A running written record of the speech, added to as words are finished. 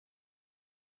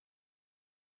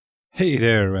Hey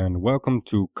there, and welcome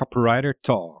to Copywriter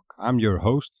Talk. I'm your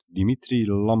host, Dimitri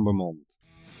Lambermont.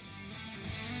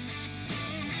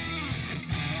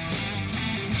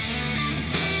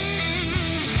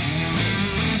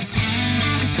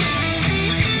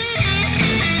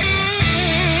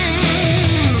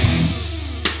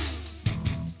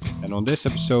 And on this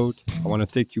episode, I want to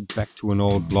take you back to an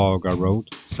old blog I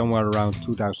wrote somewhere around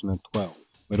 2012.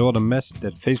 With all the mess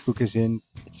that Facebook is in,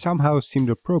 it somehow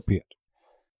seemed appropriate.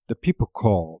 The people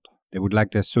called. They would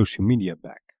like their social media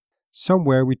back.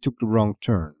 Somewhere we took the wrong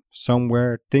turn.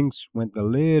 Somewhere things went a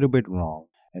little bit wrong.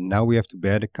 And now we have to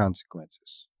bear the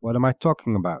consequences. What am I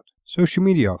talking about? Social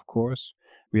media, of course.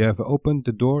 We have opened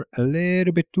the door a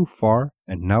little bit too far,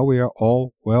 and now we are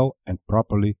all well and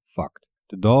properly fucked.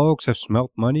 The dogs have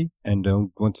smelt money and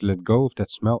don't want to let go of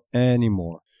that smell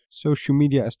anymore. Social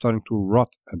media is starting to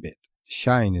rot a bit. The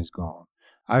shine is gone.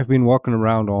 I've been walking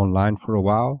around online for a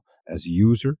while as a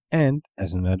user and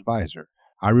as an advisor.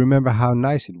 I remember how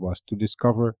nice it was to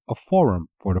discover a forum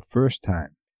for the first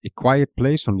time. A quiet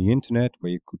place on the internet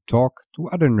where you could talk to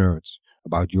other nerds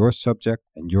about your subject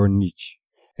and your niche.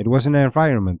 It was an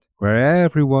environment where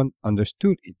everyone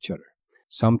understood each other.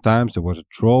 Sometimes there was a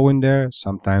troll in there,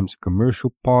 sometimes a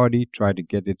commercial party tried to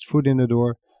get its foot in the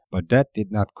door, but that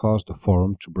did not cause the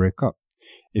forum to break up.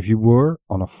 If you were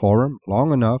on a forum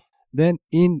long enough, then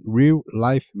in real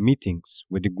life meetings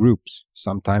with the groups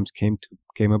sometimes came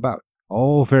about.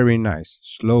 All very nice,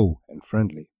 slow and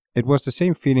friendly. It was the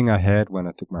same feeling I had when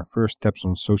I took my first steps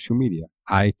on social media.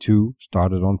 I too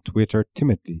started on Twitter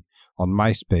timidly, on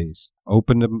MySpace,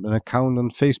 opened an account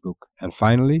on Facebook, and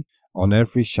finally on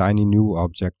every shiny new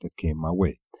object that came my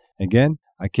way. Again,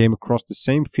 I came across the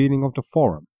same feeling of the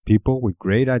forum, people with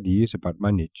great ideas about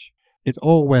my niche. It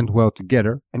all went well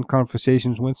together and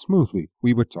conversations went smoothly.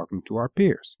 We were talking to our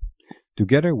peers.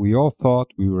 Together we all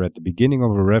thought we were at the beginning of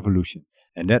a revolution,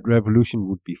 and that revolution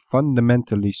would be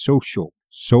fundamentally social.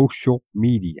 Social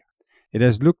media. It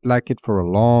has looked like it for a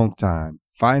long time.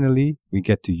 Finally, we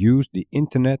get to use the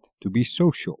internet to be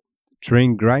social. The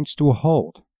train grinds to a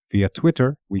halt. Via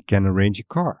Twitter, we can arrange a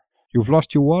car. You've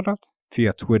lost your wallet?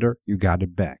 Via Twitter, you got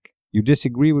it back. You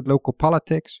disagree with local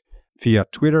politics? Via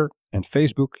Twitter and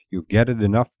Facebook, you've gathered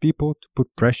enough people to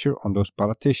put pressure on those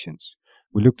politicians.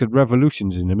 We looked at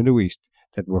revolutions in the Middle East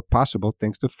that were possible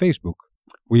thanks to Facebook.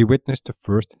 We witnessed the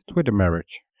first Twitter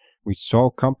marriage. We saw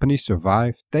companies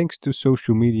survive thanks to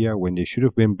social media when they should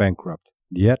have been bankrupt.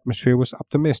 The atmosphere was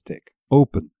optimistic,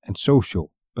 open and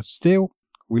social, but still,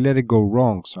 we let it go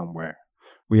wrong somewhere.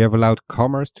 We have allowed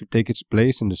commerce to take its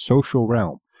place in the social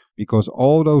realm, because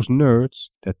all those nerds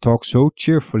that talk so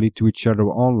cheerfully to each other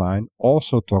online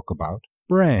also talk about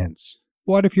brands.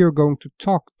 What if you're going to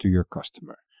talk to your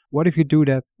customer? What if you do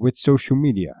that with social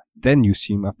media? Then you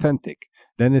seem authentic.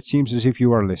 Then it seems as if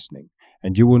you are listening,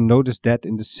 and you will notice that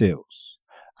in the sales.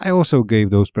 I also gave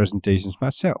those presentations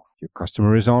myself. Your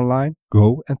customer is online,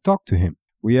 go and talk to him.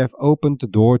 We have opened the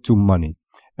door to money,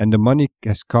 and the money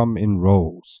has come in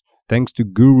rolls. Thanks to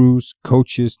gurus,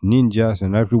 coaches, ninjas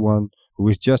and everyone who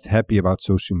is just happy about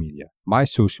social media. My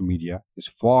social media is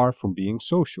far from being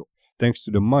social. Thanks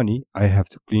to the money, I have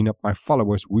to clean up my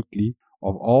followers weekly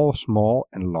of all small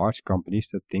and large companies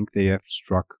that think they have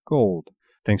struck gold.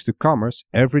 Thanks to commerce,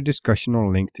 every discussion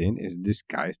on LinkedIn is a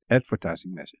disguised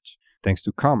advertising message. Thanks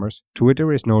to commerce,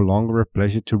 Twitter is no longer a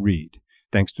pleasure to read.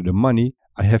 Thanks to the money,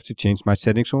 I have to change my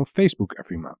settings on Facebook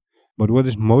every month. But what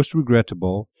is most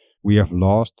regrettable, we have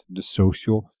lost the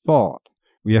social thought.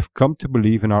 We have come to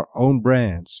believe in our own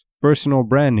brands. Personal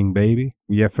branding, baby.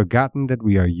 We have forgotten that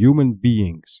we are human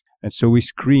beings. And so we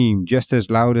scream just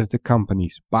as loud as the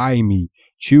companies. Buy me.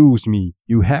 Choose me.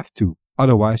 You have to.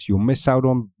 Otherwise you'll miss out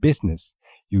on business.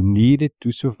 You need it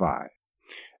to survive.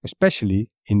 Especially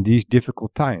in these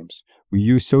difficult times, we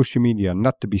use social media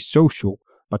not to be social,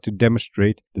 but to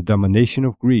demonstrate the domination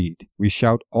of greed. We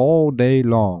shout all day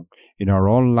long in our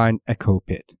online echo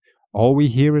pit. All we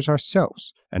hear is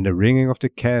ourselves and the ringing of the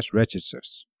cash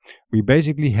registers. We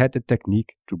basically had the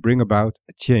technique to bring about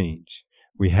a change.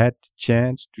 We had the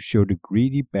chance to show the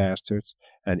greedy bastards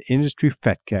and industry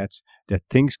fat cats that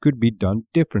things could be done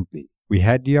differently. We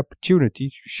had the opportunity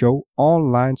to show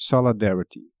online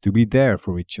solidarity, to be there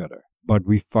for each other. But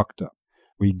we fucked up.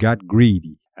 We got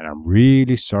greedy, and I'm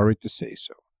really sorry to say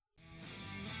so.